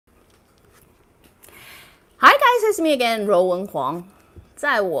This is me again， 罗文煌。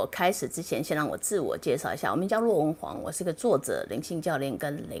在我开始之前，先让我自我介绍一下，我名叫罗文煌，我是个作者、灵性教练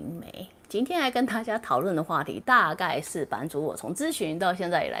跟灵媒。今天来跟大家讨论的话题，大概是版主我从咨询到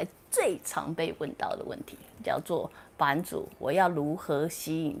现在以来最常被问到的问题，叫做版主，我要如何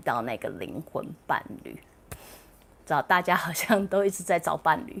吸引到那个灵魂伴侣？知道大家好像都一直在找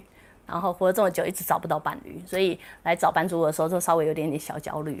伴侣。然后活了这么久，一直找不到伴侣，所以来找版主的时候就稍微有点小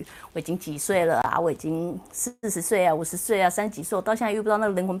焦虑。我已经几岁了啊？我已经40岁啊、50岁啊、30几岁，我到现在遇不到那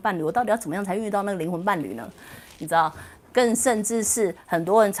个灵魂伴侣，我到底要怎么样才遇到那个灵魂伴侣呢？你知道，更甚至是很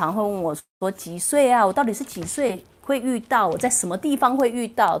多人常会问我说几岁啊？我到底是几岁会遇到？我在什么地方会遇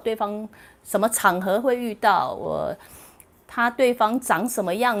到对方？什么场合会遇到我？对方长什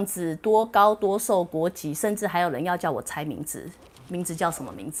么样子？多高？多瘦？国籍？甚至还有人要叫我猜名字，名字叫什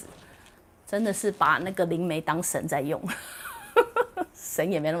么名字？真的是把那个灵媒当神在用，神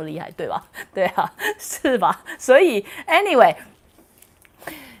也没那么厉害，对吧？对啊，是吧？所以 anyway，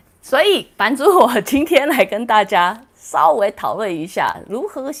 所以版主我今天来跟大家稍微讨论一下如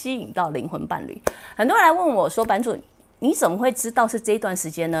何吸引到灵魂伴侣。很多人来问我说，版主你怎么会知道是这一段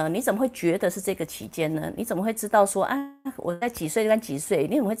时间呢？你怎么会觉得是这个期间呢？你怎么会知道说我在几岁跟几岁？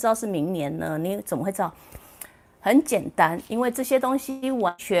你怎么会知道是明年呢？你怎么会知道？很简单，因为这些东西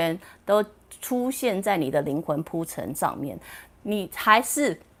完全都出现在你的灵魂铺陈上面。你还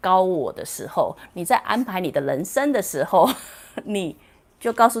是高我的时候，你在安排你的人生的时候，你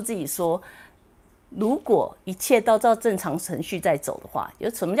就告诉自己说，如果一切都照正常程序在走的话，有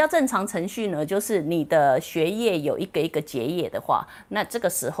什么叫正常程序呢？就是你的学业有一个一个结业的话，那这个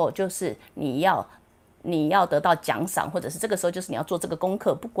时候就是你要得到奖赏，或者是这个时候就是你要做这个功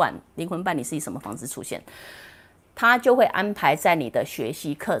课，不管灵魂伴侣是以什么方式出现，它就会安排在你的学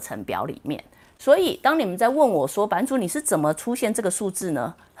习课程表里面。所以当你们在问我说，版主你是怎么出现这个数字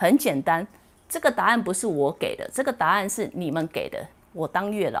呢？很简单，这个答案不是我给的，这个答案是你们给的。我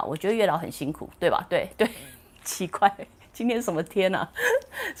当月老，我觉得月老很辛苦，对吧？对，奇怪，今天是什么天啊？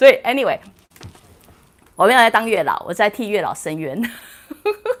所以 anyway， 我没有来当月老，我在替月老伸冤。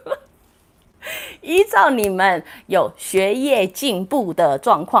依照你们有学业进步的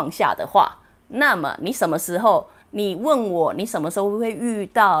状况下的话，那么你什么时候？你问我你什么时候会遇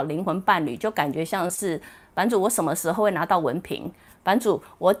到灵魂伴侣，就感觉像是版主我什么时候会拿到文凭，版主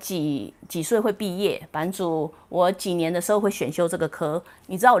我几岁会毕业，版主我几年的时候会选修这个科，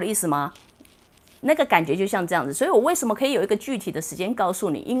你知道我的意思吗？那个感觉就像这样子。所以我为什么可以有一个具体的时间告诉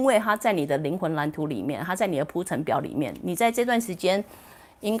你？因为它在你的灵魂蓝图里面，它在你的铺陈表里面，你在这段时间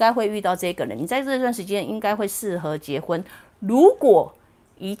应该会遇到这个人，你在这段时间应该会适合结婚。如果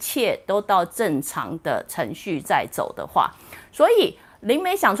一切都到正常的程序在走的话，所以灵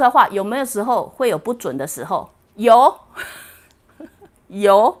媒想出来的话，有没有时候会有不准的时候？有，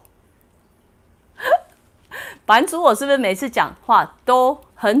有。版主我是不是每次讲话都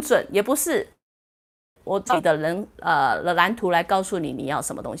很准？也不是，我自己的蓝图来告诉你你要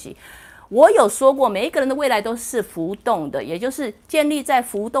什么东西。我有说过，每一个人的未来都是浮动的，也就是建立在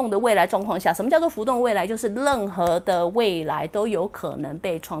浮动的未来状况下。什么叫做浮动未来？就是任何的未来都有可能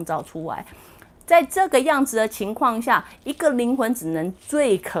被创造出来。在这个样子的情况下，一个灵魂只能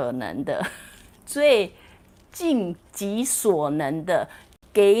最可能的、最尽己所能的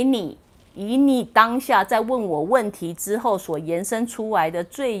给你，以你当下在问我问题之后所延伸出来的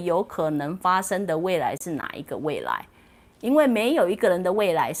最有可能发生的未来是哪一个未来？因为没有一个人的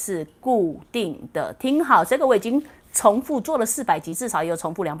未来是固定的。听好，这个我已经重复做了400集，至少也有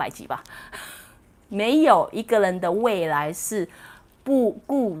重复200集吧。没有一个人的未来是不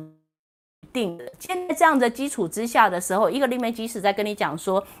固定的。现在这样的基础之下的时候，一个灵媒即使在跟你讲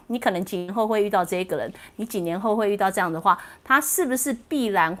说，你可能几年后会遇到这个人，你几年后会遇到这样的话，它是不是必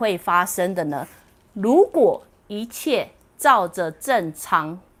然会发生的呢？如果一切照着正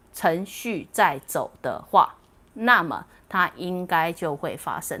常程序在走的话，那么它应该就会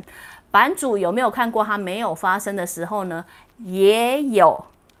发生。版主有没有看过它没有发生的时候呢？也有。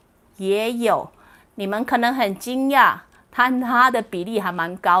你们可能很惊讶，它的比例还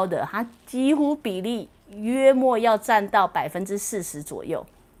蛮高的，它几乎比例约莫要占到40%左右。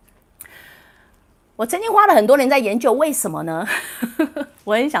我曾经花了很多年在研究，为什么呢？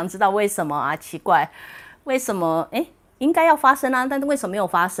我很想知道为什么啊，奇怪，为什么？应该要发生啊，但是为什么没有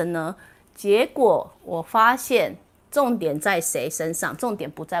发生呢？结果我发现。重点在谁身上？重点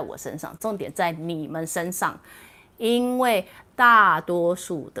不在我身上，重点在你们身上。因为大多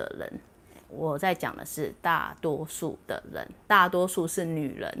数的人，我在讲的是大多数的人，大多数是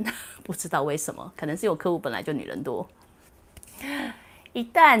女人，不知道为什么，可能是有客户本来就女人多。一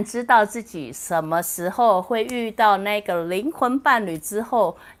旦知道自己什么时候会遇到那个灵魂伴侣之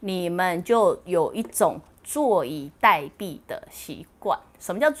后，你们就有一种坐以待毙的习惯。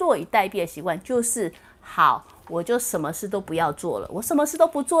什么叫坐以待毙的习惯？就是好，我就什么事都不要做了。我什么事都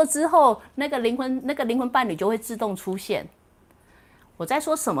不做之后，那个灵魂伴侣就会自动出现。我在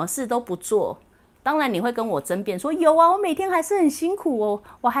说什么事都不做，当然你会跟我争辩说有啊，我每天还是很辛苦哦，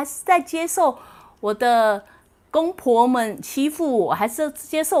我还是在接受我的公婆们欺负我，还是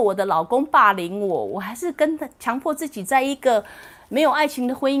接受我的老公霸凌我，我还是强迫自己在一个没有爱情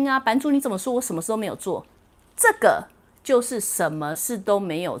的婚姻啊。版主你怎么说？我什么事都没有做，这个就是什么事都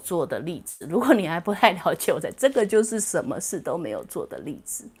没有做的例子。如果你还不太了解我这个就是什么事都没有做的例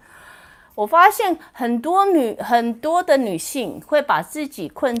子。我发现很多的女性会把自己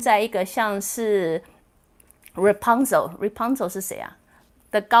困在一个像是 Rapunzel 是谁啊？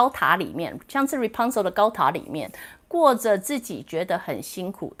的高塔里面，像是 Rapunzel 的高塔里面，过着自己觉得很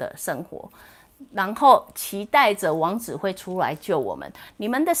辛苦的生活，然后期待着王子会出来救我们。你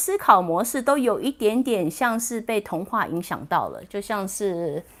们的思考模式都有一点点像是被童话影响到了，就像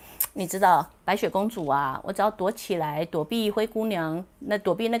是你知道白雪公主啊，我只要躲起来，躲避灰姑娘，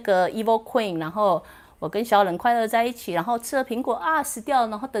躲避那个 Evil Queen， 然后我跟小冷快乐在一起，然后吃了苹果啊死掉了，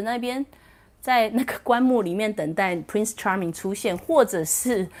然后等那边在那个棺木里面等待 Prince Charming 出现，或者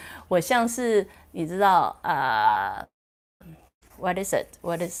是我像是你知道what is it？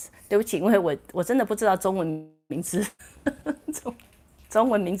 对不起，因为我真的不知道中文名字，中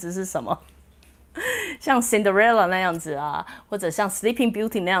文名字是什么？像 Cinderella 那样子啊，或者像 Sleeping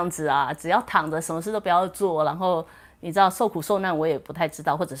Beauty 那样子啊，只要躺着什么事都不要做，然后你知道受苦受难我也不太知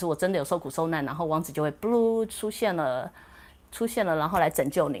道，或者是我真的有受苦受难，然后王子就会 blue 出现了，然后来拯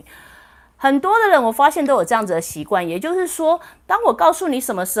救你。很多的人我发现都有这样子的习惯，也就是说，当我告诉你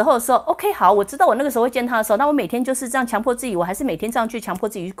什么时候的时候 ，OK， 好，我知道我那个时候会见他的时候，那我每天就是这样强迫自己，我还是每天这样去强迫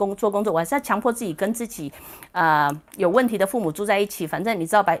自己去做工作，我还是要强迫自己跟自己有问题的父母住在一起，反正你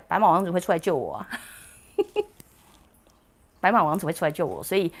知道白马王子会出来救我啊。白马王子会出来救我，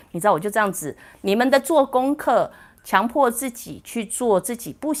所以你知道我就这样子，你们的做功课，强迫自己去做自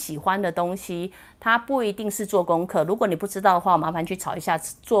己不喜欢的东西，它不一定是做功课。如果你不知道的话，麻烦去找一下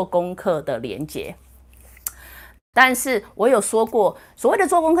做功课的连结。但是我有说过，所谓的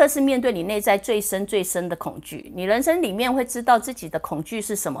做功课是面对你内在最深的恐惧，你人生里面会知道自己的恐惧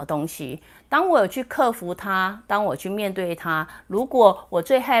是什么东西。当我有去克服它，当我去面对它，如果我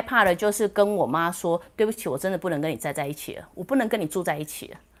最害怕的就是跟我妈说对不起，我真的不能跟你在一起了，我不能跟你住在一起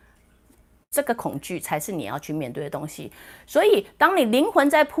了，这个恐惧才是你要去面对的东西。所以当你灵魂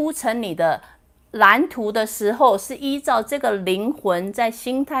在铺陈你的蓝图的时候，是依照这个灵魂在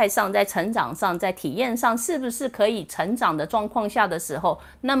心态上，在成长上，在体验上是不是可以成长的状况下的时候，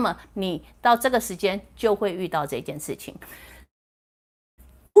那么你到这个时间就会遇到这件事情。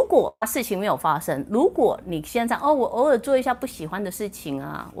如果事情没有发生，如果你现在我偶尔做一下不喜欢的事情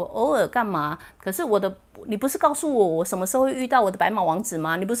啊，我偶尔干嘛，可是你不是告诉我什么时候会遇到我的白马王子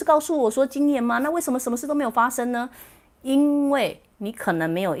吗？你不是告诉我说今年吗？那为什么什么事都没有发生呢？因为你可能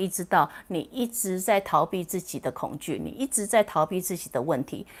没有意识到，你一直在逃避自己的恐惧，你一直在逃避自己的问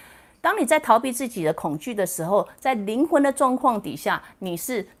题。当你在逃避自己的恐惧的时候，在灵魂的状况底下，你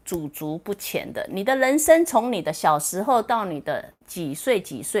是驻足不前的。你的人生从你的小时候到你的几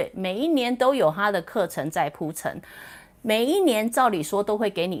岁，每一年都有它的课程在铺陈。每一年照理说都会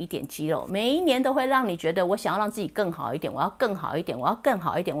给你一点肌肉，每一年都会让你觉得我想要让自己更好一点，我要更好一点，我要更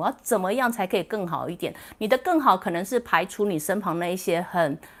好一点，我要怎么样才可以更好一点。你的更好可能是排除你身旁那一些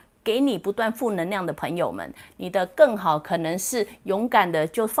很给你不断负能量的朋友们，你的更好可能是勇敢的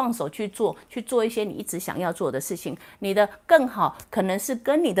就放手去做一些你一直想要做的事情。你的更好可能是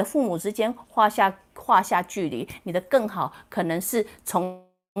跟你的父母之间画下距离，你的更好可能是从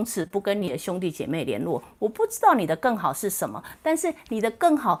此不跟你的兄弟姐妹联络。我不知道你的更好是什么，但是你的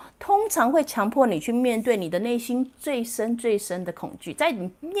更好通常会强迫你去面对你的内心最深的恐惧。在你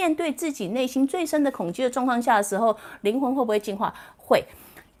面对自己内心最深的恐惧的状况下的时候，灵魂会不会进化？会。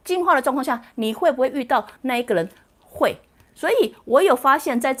进化的状况下，你会不会遇到那一个人？会。所以我有发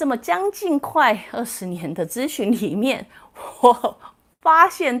现，在这么将近快20年的咨询里面，我发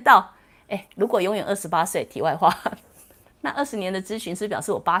现到，如果永远28岁，题外话，那20年的咨询是表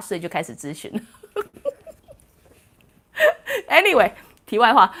示我8岁就开始咨询。Anyway， 题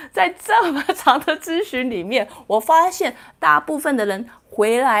外话，在这么长的咨询里面，我发现大部分的人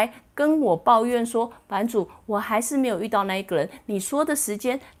回来跟我抱怨说，版主，我还是没有遇到那一个人。你说的时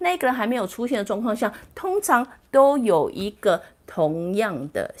间，那一个人还没有出现的状况下，通常都有一个同样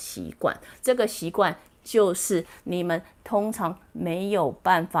的习惯。这个习惯就是你们通常没有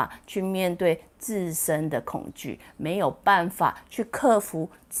办法去面对自身的恐惧，没有办法去克服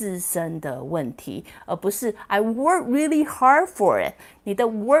自身的问题，而不是 I work really hard for it。你的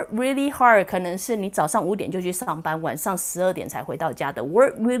work really hard 可能是你早上5点就去上班，晚上12点才回到家的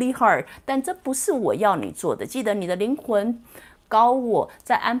work really hard， 但这不是我要你做的。记得你的灵魂高我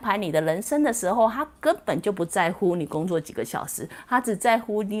在安排你的人生的时候，他根本就不在乎你工作几个小时，他只在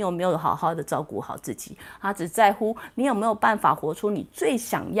乎你有没有好好的照顾好自己，他只在乎你有没有办法活出你最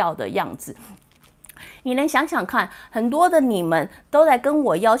想要的样子。你能想想看，很多的你们都来跟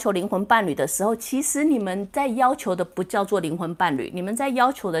我要求灵魂伴侣的时候，其实你们在要求的不叫做灵魂伴侣，你们在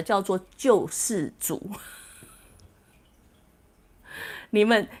要求的叫做救世主。你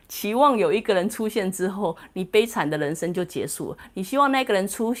们期望有一个人出现之后，你悲惨的人生就结束了。你希望那个人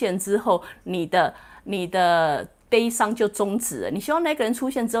出现之后，你的悲伤就终止了。你希望那个人出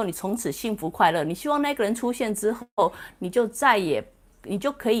现之后，你从此幸福快乐。你希望那个人出现之后，你就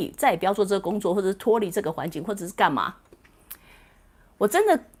可以再也不要做这个工作，或者是脱离这个环境，或者是干嘛？我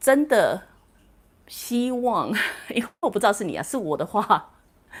真的希望，因为我不知道是你啊，是我的话，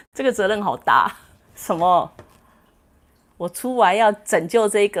这个责任好大。什么？我出来要拯救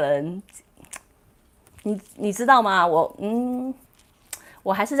这个人，你知道吗？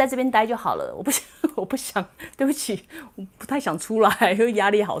我还是在这边待就好了。我不想，对不起，我不太想出来，因为压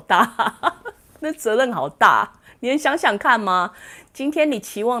力好大，那责任好大。你能想想看吗？今天你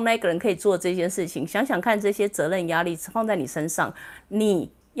期望那个人可以做这件事情，想想看这些责任压力放在你身上，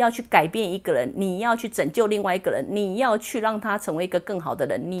你要去改变一个人，你要去拯救另外一个人，你要去让他成为一个更好的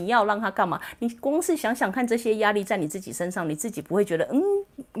人，你要让他干嘛？你光是想想看这些压力在你自己身上，你自己不会觉得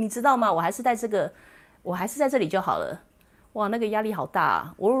你知道吗？我还是在这里就好了。哇，那个压力好大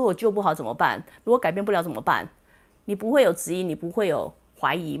啊！我如果救不好怎么办？如果改变不了怎么办？你不会有质疑，你不会有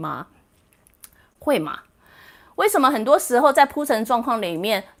怀疑吗？会吗？为什么很多时候在铺陈状况里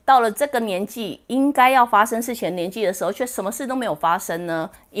面，到了这个年纪应该要发生事情的年纪的时候，却什么事都没有发生呢？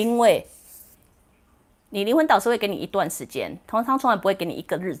因为你灵魂导师会给你一段时间，通常从来不会给你一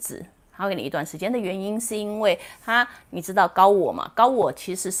个日子，他会给你一段时间的原因是因为你知道高我嘛？高我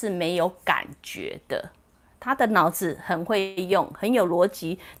其实是没有感觉的，他的脑子很会用，很有逻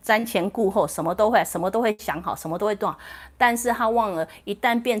辑，瞻前顾后，什么都会想好，什么都会做，但是他忘了，一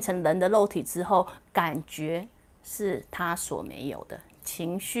旦变成人的肉体之后，感觉是他所没有的，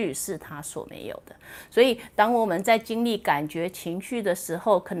情绪是他所没有的。所以当我们在经历感觉情绪的时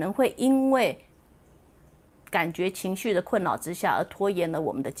候，可能会因为感觉情绪的困扰之下而拖延了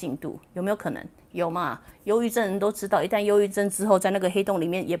我们的进度，有没有可能？有嘛？忧郁症人都知道，一旦忧郁症之后，在那个黑洞里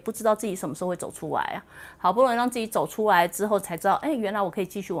面也不知道自己什么时候会走出来啊。好不容易让自己走出来之后，才知道，原来我可以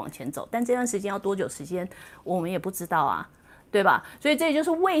继续往前走。但这段时间要多久时间，我们也不知道啊，对吧？所以这也就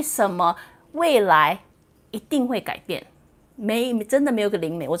是为什么未来一定会改变。真的没有个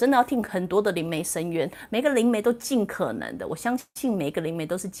灵媒，我真的要听很多的灵媒申冤，每个灵媒都尽可能的，我相信每个灵媒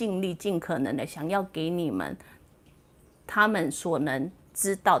都是尽力尽可能的想要给你们他们所能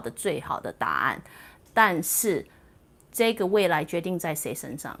知道的最好的答案。但是这个未来决定在谁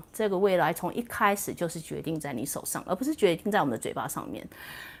身上？这个未来从一开始就是决定在你手上，而不是决定在我们的嘴巴上面。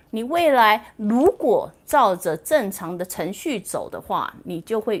你未来如果照着正常的程序走的话，你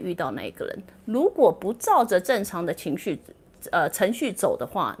就会遇到那个人；如果不照着正常的程序走的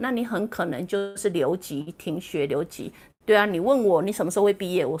话，那你很可能就是留级、停学、留级。对啊，你问我你什么时候会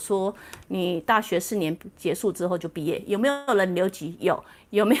毕业？我说你大学4年结束之后就毕业。有没有人留级？有。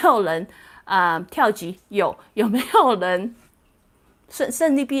有没有人跳级？有。有没有人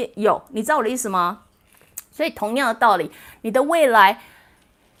顺利毕业？有。你知道我的意思吗？所以同样的道理，你的未来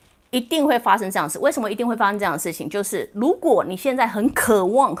一定会发生这样的事。为什么一定会发生这样的事情？就是如果你现在很渴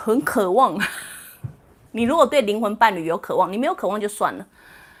望你如果对灵魂伴侣有渴望，你没有渴望就算了。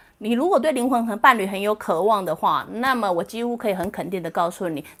你如果对灵魂和伴侣很有渴望的话，那么我几乎可以很肯定的告诉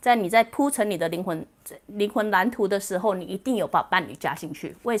你，你在铺陈你的灵魂蓝图的时候，你一定有把伴侣加进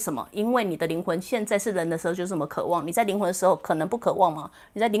去。为什么？因为你的灵魂现在是人的时候就这么渴望，你在灵魂的时候可能不渴望吗？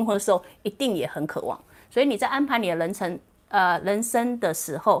你在灵魂的时候一定也很渴望。所以你在安排你的人生的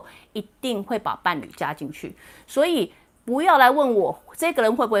时候，一定会把伴侣加进去。所以不要来问我这个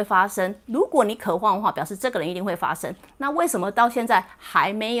人会不会发生。如果你渴望的话，表示这个人一定会发生。那为什么到现在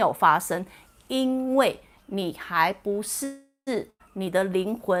还没有发生？因为你还不是你的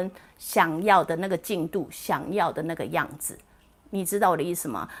灵魂想要的那个进度，想要的那个样子。你知道我的意思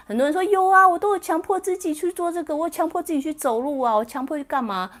吗？很多人说有啊，我都有强迫自己去做这个，我强迫自己去走路啊，我强迫去干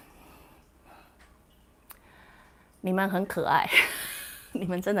嘛？你们很可爱，你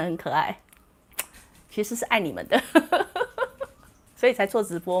们真的很可爱，其实是爱你们的，所以才做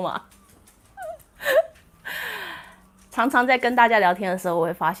直播嘛。常常在跟大家聊天的时候，我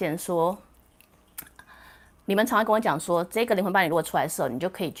会发现说，你们常常跟我讲说，这个灵魂伴侣如果出来的时候，你就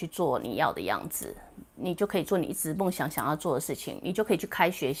可以去做你要的样子，你就可以做你一直梦想要做的事情，你就可以去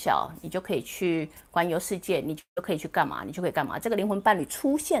开学校，你就可以去环游世界，你就可以去干嘛，你就可以干嘛。这个灵魂伴侣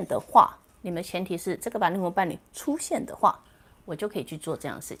出现的话，你们前提是这个灵魂伴侣出现的话，我就可以去做这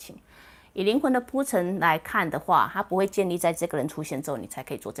样的事情。以灵魂的铺陈来看的话，它不会建立在这个人出现之后你才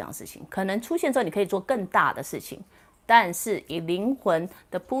可以做这样的事情，可能出现之后你可以做更大的事情。但是以灵魂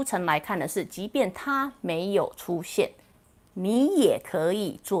的铺陈来看的是，即便他没有出现，你也可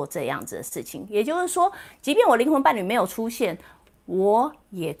以做这样子的事情。也就是说，即便我灵魂伴侣没有出现，我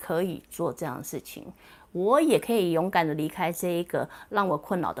也可以做这样的事情。我也可以勇敢的离开这一个让我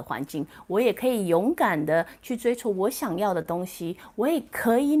困扰的环境，我也可以勇敢的去追求我想要的东西，我也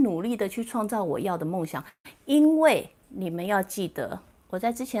可以努力的去创造我要的梦想。因为你们要记得，我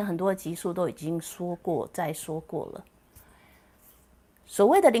在之前很多的集数都已经说过再说过了，所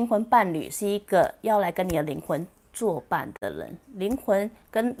谓的灵魂伴侣是一个要来跟你的灵魂作伴的人，灵魂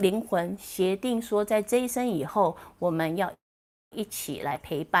跟灵魂协定说，在这一生以后，我们要一起来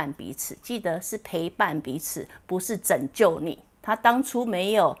陪伴彼此。记得是陪伴彼此，不是拯救你。他当初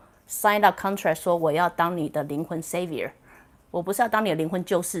没有 sign up contract 说我要当你的灵魂 savior， 我不是要当你的灵魂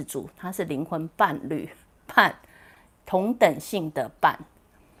救世主，他是灵魂伴侣，伴同等性的伴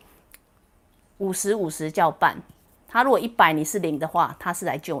，50-50叫伴。他如果100你是0的话，他是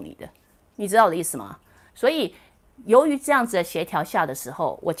来救你的，你知道我的意思吗？所以由于这样子的协调下的时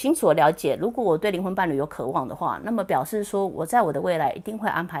候，我清楚的了解，如果我对灵魂伴侣有渴望的话，那么表示说我在我的未来一定会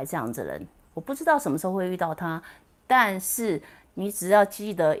安排这样子的人。我不知道什么时候会遇到他，但是你只要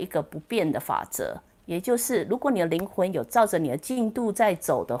记得一个不变的法则，也就是如果你的灵魂有照着你的进度在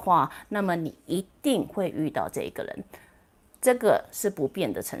走的话，那么你一定会遇到这个人。这个是不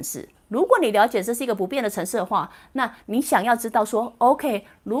变的程式。如果你了解这是一个不变的程式的话，那你想要知道说 OK，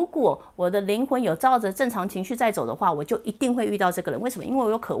 如果我的灵魂有照着正常情绪在走的话，我就一定会遇到这个人。为什么？因为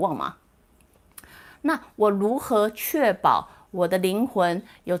我有渴望嘛。那我如何确保我的灵魂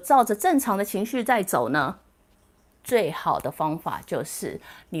有照着正常的情绪在走呢？最好的方法就是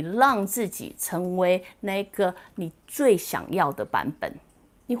你让自己成为那个你最想要的版本。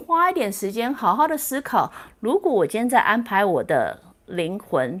你花一点时间好好的思考，如果我今天在安排我的灵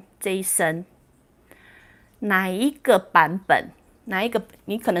魂这一生，哪一个版本，哪一个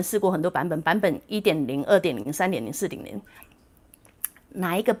你可能试过很多版本，版本 1.0、2.0、3.0、4.0，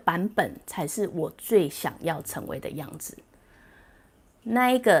哪一个版本才是我最想要成为的样子？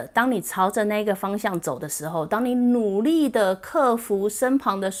那一个，当你朝着那个方向走的时候，当你努力的克服身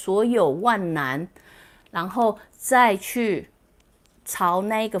旁的所有万难，然后再去朝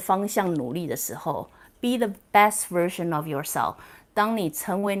那个方向努力的时候， be the best version of yourself。 当你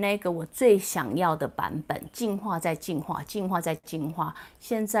成为那个我最想要的版本，进化再进化，进化再进化，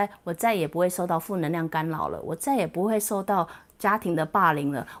现在我再也不会受到负能量干扰了，我再也不会受到家庭的霸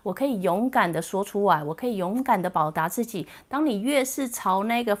凌了，我可以勇敢的说出来，我可以勇敢的表达自己。当你越是朝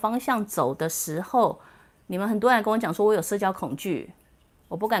那个方向走的时候，你们很多人跟我讲说我有社交恐惧，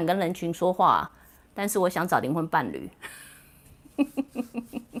我不敢跟人群说话，但是我想找灵魂伴侣。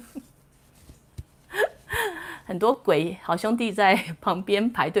很多鬼好兄弟在旁边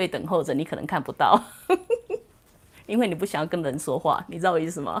排队等候着，你可能看不到，因为你不想要跟人说话，你知道我意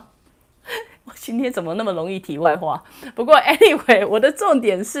思吗？我今天怎么那么容易题外话？不过 anyway， 我的重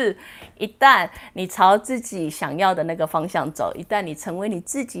点是，一旦你朝自己想要的那个方向走，一旦你成为你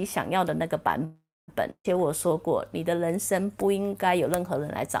自己想要的那个版本，而且我说过，你的人生不应该有任何人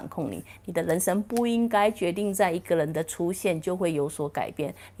来掌控你，你的人生不应该决定在一个人的出现就会有所改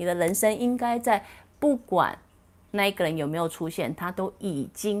变，你的人生应该在不管那一个人有没有出现，他都已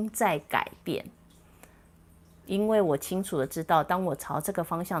经在改变。因为我清楚的知道，当我朝这个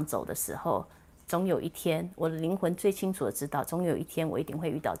方向走的时候，总有一天，我的灵魂最清楚的知道，总有一天我一定会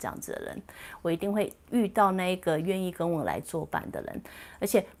遇到这样子的人，我一定会遇到那一个愿意跟我来作伴的人。而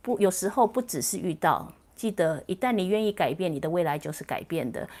且有时候不只是遇到，记得一旦你愿意改变，你的未来就是改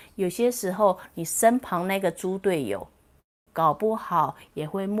变的。有些时候你身旁那个猪队友，搞不好也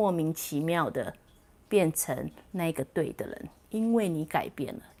会莫名其妙的变成那个对的人，因为你改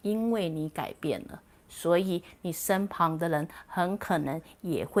变了，因为你改变了，所以你身旁的人很可能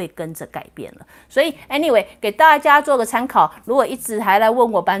也会跟着改变了。所以 anyway， 给大家做个参考，如果一直还来问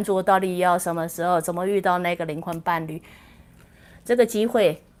我班主到底要什么时候，怎么遇到那个灵魂伴侣，这个机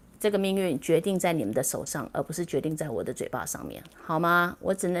会这个命运决定在你们的手上，而不是决定在我的嘴巴上面，好吗？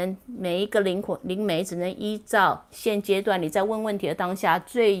我只能每一个灵媒只能依照现阶段你在问问题的当下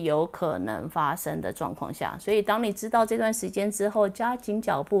最有可能发生的状况下，所以当你知道这段时间之后，加紧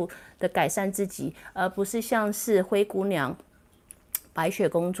脚步的改善自己，而不是像是灰姑娘、白雪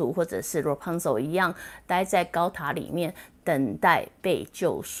公主或者是 Rapunzel 一样待在高塔里面等待被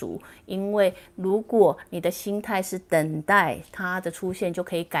救赎。因为如果你的心态是等待它的出现就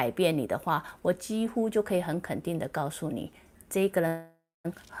可以改变你的话，我几乎就可以很肯定的告诉你，这个人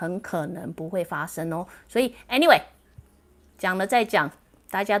很可能不会发生哦。所以 anyway 讲了再讲，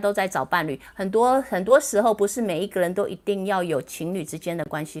大家都在找伴侣，很多时候不是每一个人都一定要有情侣之间的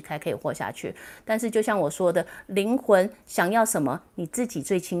关系才可以活下去。但是就像我说的，灵魂想要什么，你自己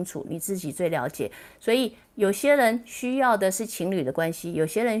最清楚，你自己最了解。所以有些人需要的是情侣的关系，有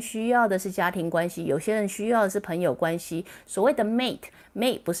些人需要的是家庭关系，有些人需要的是朋友关系。所谓的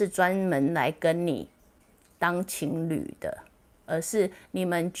mate 不是专门来跟你当情侣的，而是你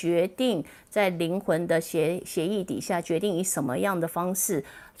们决定在灵魂的协议底下，决定以什么样的方式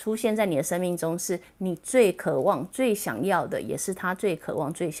出现在你的生命中，是你最渴望、最想要的，也是他最渴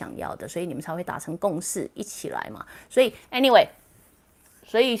望、最想要的，所以你们才会达成共识，一起来嘛。所以 anyway，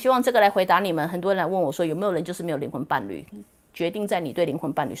 所以希望这个来回答你们。很多人来问我说，有没有人就是没有灵魂伴侣？决定在你对灵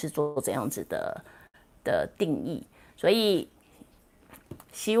魂伴侣是做怎样子的定义。所以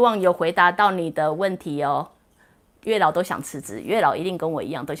希望有回答到你的问题哦。月老都想辞职，月老一定跟我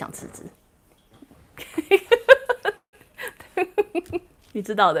一样都想辞职，你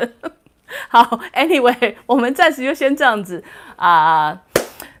知道的。好 ，anyway， 我们暂时就先这样子啊。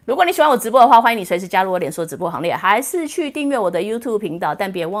如果你喜欢我直播的话，欢迎你随时加入我脸书直播行列，还是去订阅我的 YouTube 频道，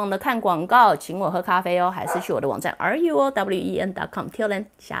但别忘了看广告，请我喝咖啡哦，还是去我的网站 ruowen.com。till then，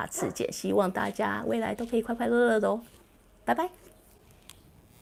 下次见，希望大家未来都可以快快乐乐的哦，拜拜。